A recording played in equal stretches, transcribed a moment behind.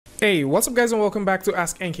Hey, what's up guys and welcome back to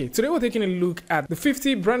askNK. Today we're taking a look at the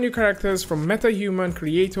 50 brand new characters from Metahuman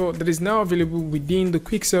Creator that is now available within the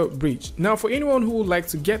Quixel Bridge. Now for anyone who would like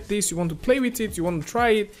to get this, you want to play with it, you want to try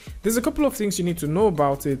it, there's a couple of things you need to know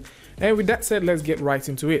about it. And with that said, let's get right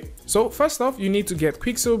into it. So first off, you need to get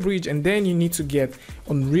Quixel Bridge and then you need to get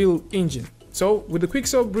Unreal Engine. So with the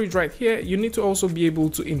Quixel Bridge right here, you need to also be able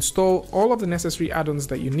to install all of the necessary add-ons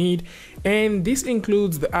that you need, and this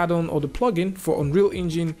includes the add-on or the plugin for Unreal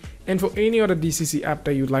Engine and for any other DCC app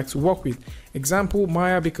that you'd like to work with. Example,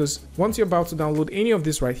 Maya, because once you're about to download any of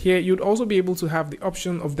this right here, you'd also be able to have the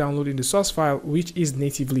option of downloading the source file, which is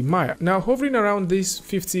natively Maya. Now hovering around these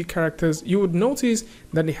 50 characters, you would notice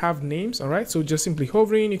that they have names. All right, so just simply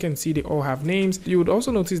hovering, you can see they all have names. You would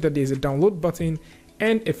also notice that there's a download button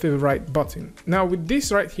and a favorite button. Now with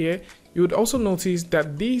this right here, you would also notice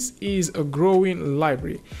that this is a growing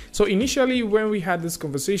library. So initially when we had this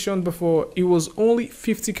conversation before, it was only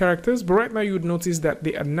 50 characters, but right now you would notice that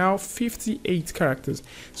they are now 58 characters.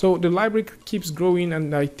 So the library keeps growing,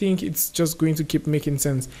 and I think it's just going to keep making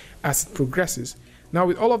sense as it progresses. Now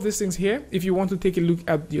with all of these things here, if you want to take a look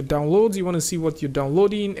at your downloads, you want to see what you're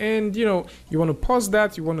downloading, and you want to pause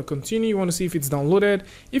that, you want to continue, you want to see if it's downloaded.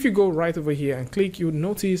 If you go right over here and click, you would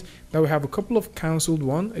notice that we have a couple of cancelled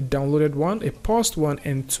one, a downloaded one, a paused one,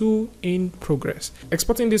 and 2 in progress.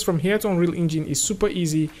 Exporting this from here to Unreal Engine is super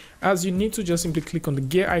easy, as you need to just simply click on the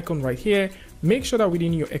gear icon right here. Make sure that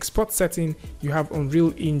within your export setting, you have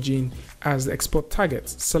Unreal Engine as the export target.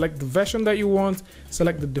 Select the version that you want,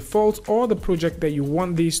 select the default or the project that you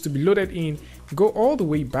want this to be loaded in, go all the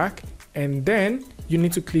way back, and then you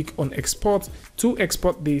need to click on export to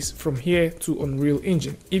export this from here to Unreal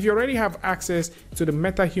Engine. If you already have access to the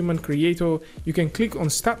Metahuman Creator, you can click on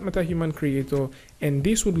Start Metahuman Creator, and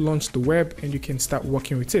this would launch the web and you can start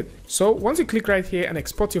working with it. So once you click right here and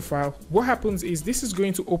export your file, what happens is this is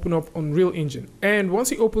going to open up Unreal Engine. And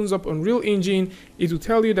once it opens up Unreal Engine, it will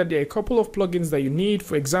tell you that there are a couple of plugins that you need,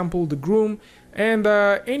 for example, the Groom, and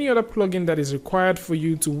any other plugin that is required for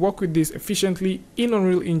you to work with this efficiently in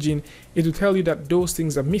Unreal Engine. It will tell you that those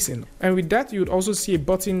things are missing. And with that, you would also see a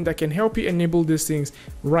button that can help you enable these things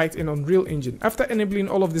right in Unreal Engine. After enabling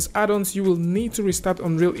all of these add-ons, you will need to restart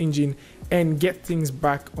Unreal Engine and get things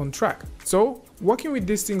back on track. So working with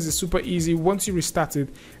these things is super easy once you restart it,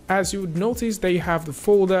 as you would notice that you have the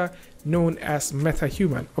folder known as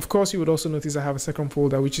Metahuman. Of course, you would also notice I have a second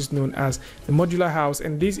folder which is known as the modular house,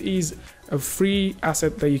 and this is a free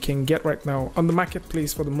asset that you can get right now on the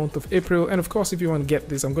marketplace for the month of April. And of course, if you want to get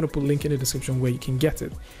this, I'm going to put a link in the description where you can get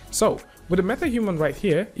it. So with the Metahuman right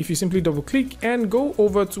here, if you simply double click and go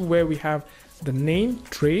over to where we have the name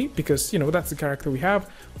tray, because that's the character we have,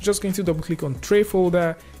 we're just going to double click on tray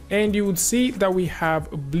folder, and you would see that we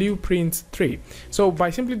have a blueprint tray. So by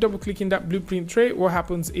simply double clicking that blueprint tray, what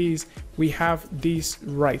happens is we have this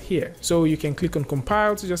right here. So you can click on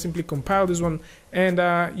compile to just simply compile this one,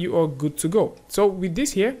 and you are good to go. So with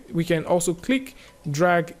this here, we can also click,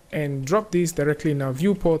 drag, and drop this directly in our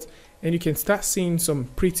viewport, and you can start seeing some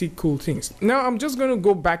pretty cool things. Now I'm just going to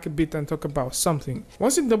go back a bit and talk about something.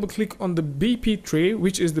 Once you double click on the BP tray,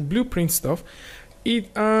 which is the blueprint stuff,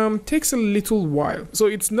 it takes a little while. So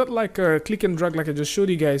it's not like a click and drag like I just showed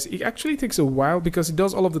you guys. It actually takes a while because it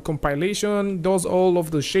does all of the compilation, does all of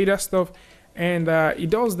the shader stuff, and it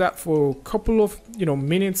does that for a couple of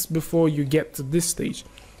minutes before you get to this stage.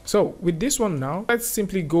 So with this one now, let's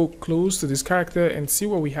simply go close to this character and see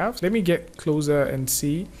what we have. Let me get closer and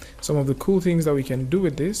see some of the cool things that we can do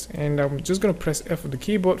with this. And I'm just gonna press F on the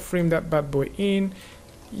keyboard, frame that bad boy in,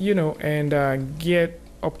 and get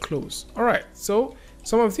up close. All right, so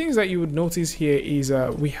some of the things that you would notice here is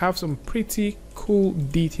we have some pretty cool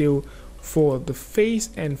detail for the face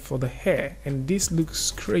and for the hair, and this looks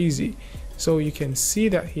crazy. So you can see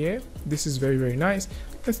that here. This is very, very nice.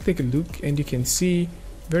 Let's take a look, and you can see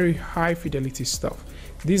very high fidelity stuff.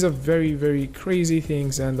 These are very, very crazy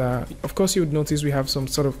things, and of course you would notice we have some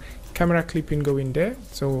sort of camera clipping going there,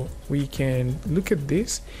 so we can look at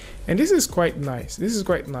this, and this is quite nice. This is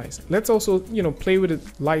quite nice. Let's also play with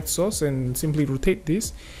the light source and simply rotate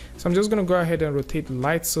this. So I'm just going to go ahead and rotate the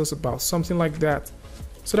light source about something like that,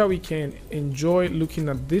 so that we can enjoy looking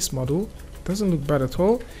at this model. Doesn't look bad at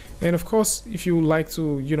all. And of course, if you like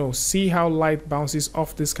to see how light bounces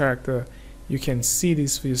off this character, you can see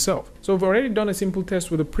this for yourself. So we've already done a simple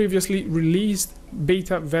test with the previously released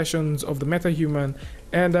beta versions of the Metahuman,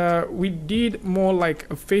 and we did more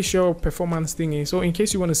like a facial performance thingy. So in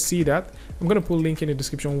case you want to see that, I'm going to put a link in the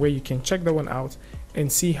description where you can check that one out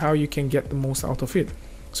and see how you can get the most out of it.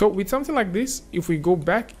 So with something like this, if we go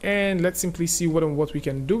back and let's simply see what we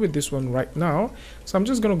can do with this one right now. So I'm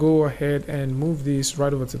just going to go ahead and move this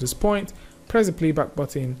right over to this point, press the playback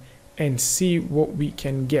button and see what we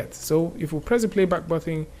can get. So if we press the playback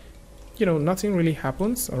button, you know, nothing really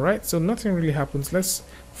happens. All right, so nothing really happens. Let's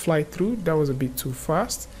fly through. That was a bit too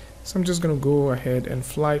fast. So I'm just going to go ahead and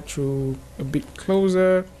fly through a bit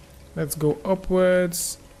closer. Let's go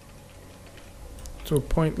upwards to a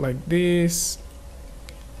point like this.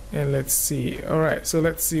 And let's see. All right, so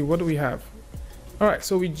let's see, what do we have? All right,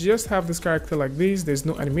 so we just have this character like this. There's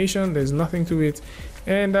no animation, there's nothing to it,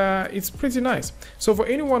 and it's pretty nice. So for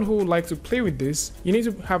anyone who would like to play with this, you need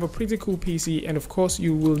to have a pretty cool PC, and of course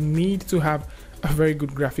you will need to have a very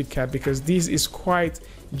good graphic card because this is quite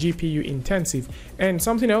GPU intensive. And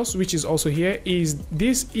something else which is also here is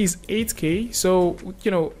this is 8K, so you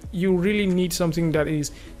know, you really need something that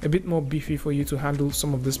is a bit more beefy for you to handle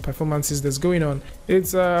some of these performances that's going on.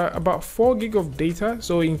 It's about 4 gig of data,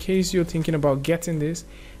 so in case you're thinking about getting this,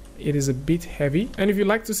 it is a bit heavy. And if you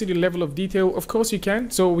like to see the level of detail, of course you can.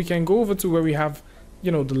 So we can go over to where we have,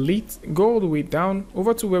 you know, delete, go all the way down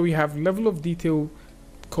over to where we have level of detail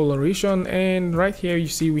coloration, and right here you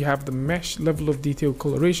see we have the mesh level of detail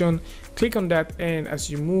coloration. Click on that, and as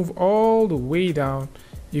you move all the way down,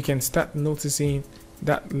 you can start noticing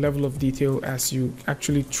that level of detail as you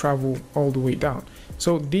actually travel all the way down.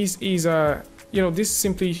 So this is you know, this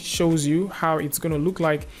simply shows you how it's going to look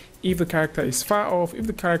like if the character is far off, if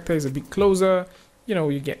the character is a bit closer. You know,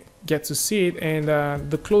 you get to see it, and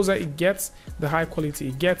the closer it gets, the high quality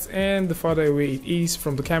it gets, and the farther away it is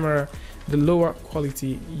from the camera, the lower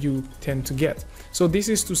quality you tend to get. So this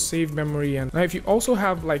is to save memory. And now if you also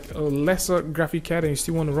have like a lesser graphic card and you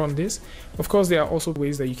still want to run this, of course there are also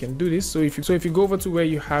ways that you can do this. So if you go over to where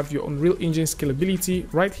you have your Unreal Engine scalability,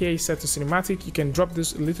 right here is set to cinematic. You can drop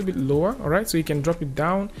this a little bit lower. All right, so you can drop it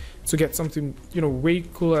down to get something, you know, way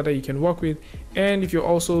cooler that you can work with. And if you're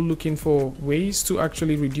also looking for ways to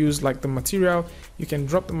actually reduce like the material, you can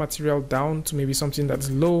drop the material down to maybe something that's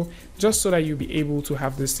low, just so that you'll be able to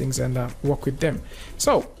have these things and work with them.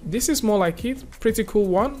 So this is more like it. Pretty cool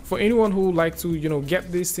one for anyone who would like to, you know,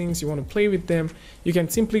 get these things, you want to play with them. You can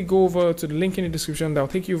simply go over to the link in the description. That'll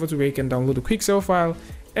take you over to where you can download the Quixel file,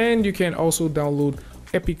 and you can also download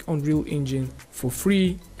Epic Unreal Engine for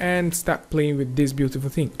free and start playing with this beautiful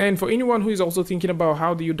thing. And for anyone who is also thinking about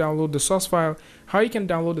how do you download the source file, how you can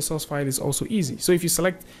download the source file is also easy. So if you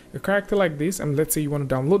select a character like this, and let's say you want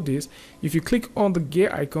to download this, if you click on the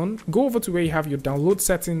gear icon, go over to where you have your download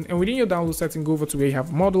setting, and within your download setting, go over to where you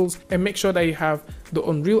have models, and make sure that you have the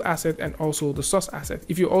Unreal asset and also the source asset.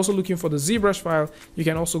 If you're also looking for the ZBrush file, you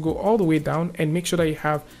can also go all the way down and make sure that you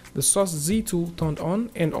have the source Z tool turned on,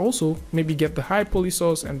 and also maybe get the high poly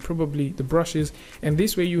source and probably the brushes, and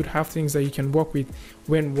this way you would have things that you can work with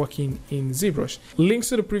when working in ZBrush. Links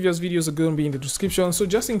to the previous videos are going to be in the description, so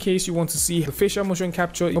just in case you want to see the facial motion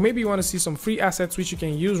capture, or maybe you want to see some free assets which you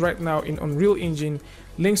can use right now in Unreal Engine,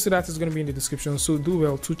 links to that is going to be in the description, so do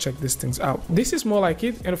well to check these things out. This is more like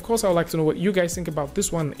it, and of course I would like to know what you guys think about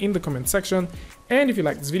this one in the comment section. And if you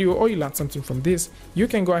like this video or you learned something from this, you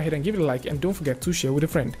can go ahead and give it a like, and don't forget to share with a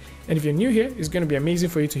friend. And if you're new here, it's going to be amazing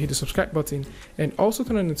for you to hit the subscribe button and also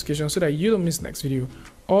turn on notifications so that you don't miss the next video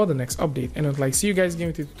or the next update. And until I see you guys again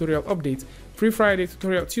with a tutorial update, Free Friday,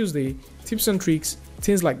 Tutorial Tuesday, tips and tricks,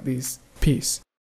 things like this. Peace.